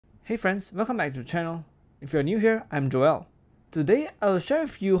Hey friends, welcome back to the channel. If you're new here, I'm Joel. Today, I will share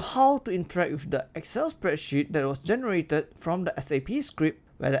with you how to interact with the Excel spreadsheet that was generated from the SAP script,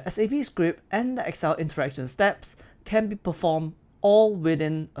 where the SAP script and the Excel interaction steps can be performed all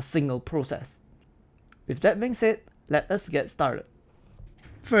within a single process. With that being said, let us get started.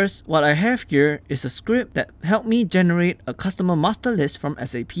 First, what I have here is a script that helped me generate a customer master list from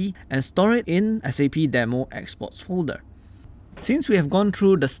SAP and store it in SAP Demo Exports folder. Since we have gone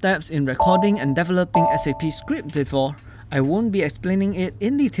through the steps in recording and developing SAP script before, I won't be explaining it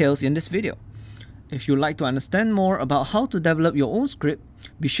in details in this video. If you'd like to understand more about how to develop your own script,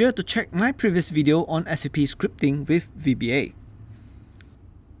 be sure to check my previous video on SAP scripting with VBA.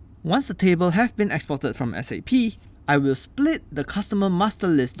 Once the table have been exported from SAP, I will split the customer master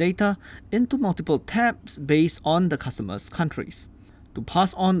list data into multiple tabs based on the customer's countries. To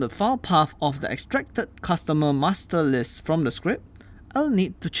pass on the file path of the extracted customer master list from the script, I'll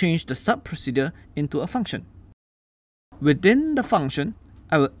need to change the sub-procedure into a function. Within the function,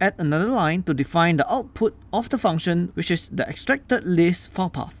 I will add another line to define the output of the function, which is the extracted list file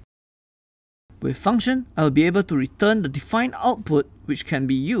path. With function, I will be able to return the defined output, which can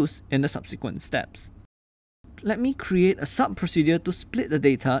be used in the subsequent steps. Let me create a sub-procedure to split the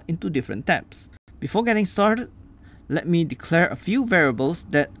data into different tabs. Before getting started, let me declare a few variables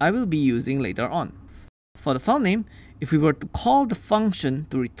that I will be using later on. For the file name, if we were to call the function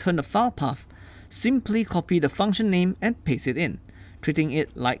to return the file path, simply copy the function name and paste it in, treating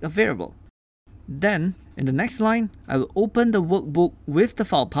it like a variable. Then, in the next line, I will open the workbook with the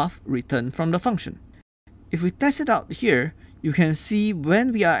file path returned from the function. If we test it out here, you can see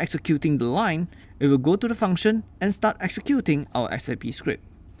when we are executing the line, it will go to the function and start executing our SAP script.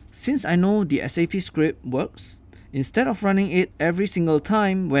 Since I know the SAP script works, instead of running it every single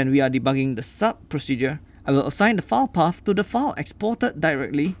time when we are debugging the sub-procedure, I will assign the file path to the file exported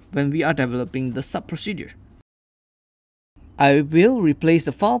directly when we are developing the sub-procedure. I will replace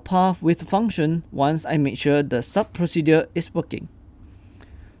the file path with the function once I make sure the sub-procedure is working.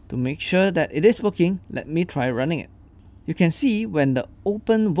 To make sure that it is working, let me try running it. You can see when the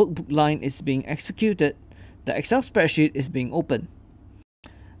open workbook line is being executed, the Excel spreadsheet is being opened.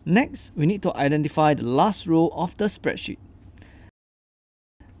 Next, we need to identify the last row of the spreadsheet.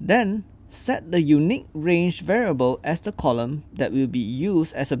 Then, set the unique range variable as the column that will be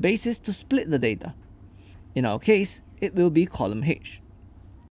used as a basis to split the data. In our case, it will be column H.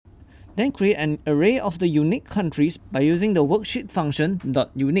 Then create an array of the unique countries by using the worksheet function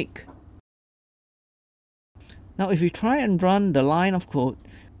 .unique. Now if we try and run the line of code,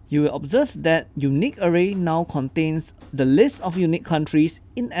 you will observe that unique array now contains the list of unique countries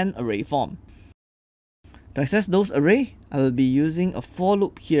in an array form. To access those array, I will be using a for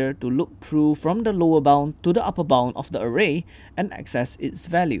loop here to loop through from the lower bound to the upper bound of the array and access its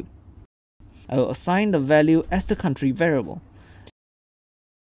value. I will assign the value as the country variable.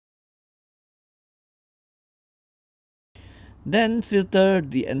 Then filter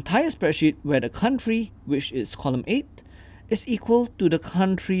the entire spreadsheet where the country, which is column 8, is equal to the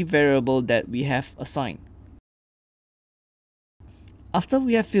country variable that we have assigned. After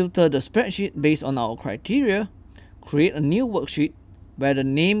we have filtered the spreadsheet based on our criteria, create a new worksheet where the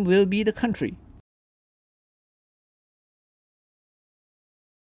name will be the country.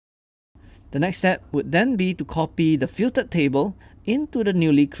 The next step would then be to copy the filtered table into the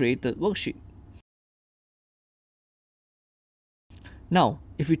newly created worksheet. Now,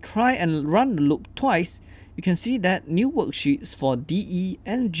 if we try and run the loop twice, you can see that new worksheets for DE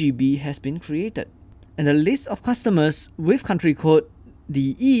and GB has been created. And the list of customers with country code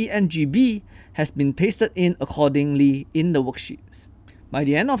DE and GB has been pasted in accordingly in the worksheets. By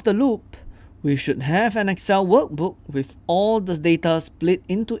the end of the loop, we should have an Excel workbook with all the data split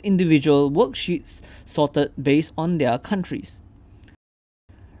into individual worksheets sorted based on their countries.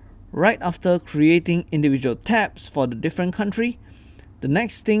 Right after creating individual tabs for the different country, the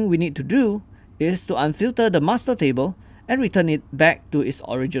next thing we need to do is to unfilter the master table and return it back to its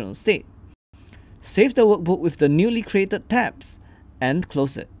original state. Save the workbook with the newly created tabs and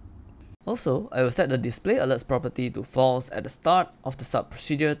close it. Also, I will set the display alerts property to false at the start of the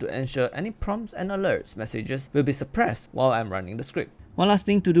sub-procedure to ensure any prompts and alerts messages will be suppressed while I'm running the script. One last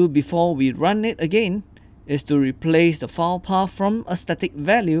thing to do before we run it again is to replace the file path from a static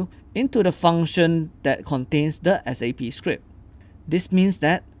value into the function that contains the SAP script. This means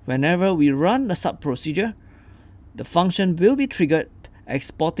that whenever we run the sub-procedure, the function will be triggered,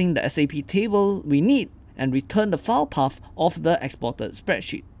 exporting the SAP table we need and return the file path of the exported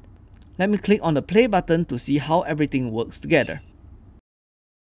spreadsheet. Let me click on the play button to see how everything works together.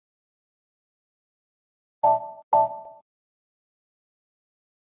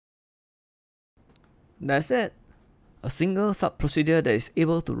 That's it. A single sub-procedure that is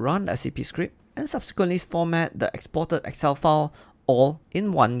able to run the SAP script and subsequently format the exported Excel file all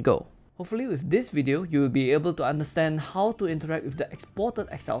in one go. Hopefully with this video, you will be able to understand how to interact with the exported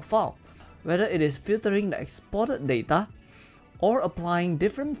Excel file, whether it is filtering the exported data or applying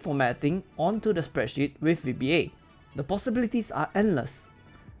different formatting onto the spreadsheet with VBA. The possibilities are endless.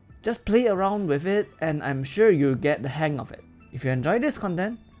 Just play around with it and I'm sure you'll get the hang of it. If you enjoyed this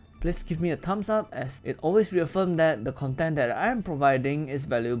content, please give me a thumbs up as it always reaffirms that the content that I am providing is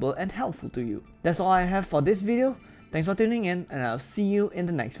valuable and helpful to you. That's all I have for this video. Thanks for tuning in and I'll see you in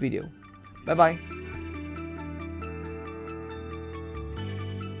the next video. Bye bye.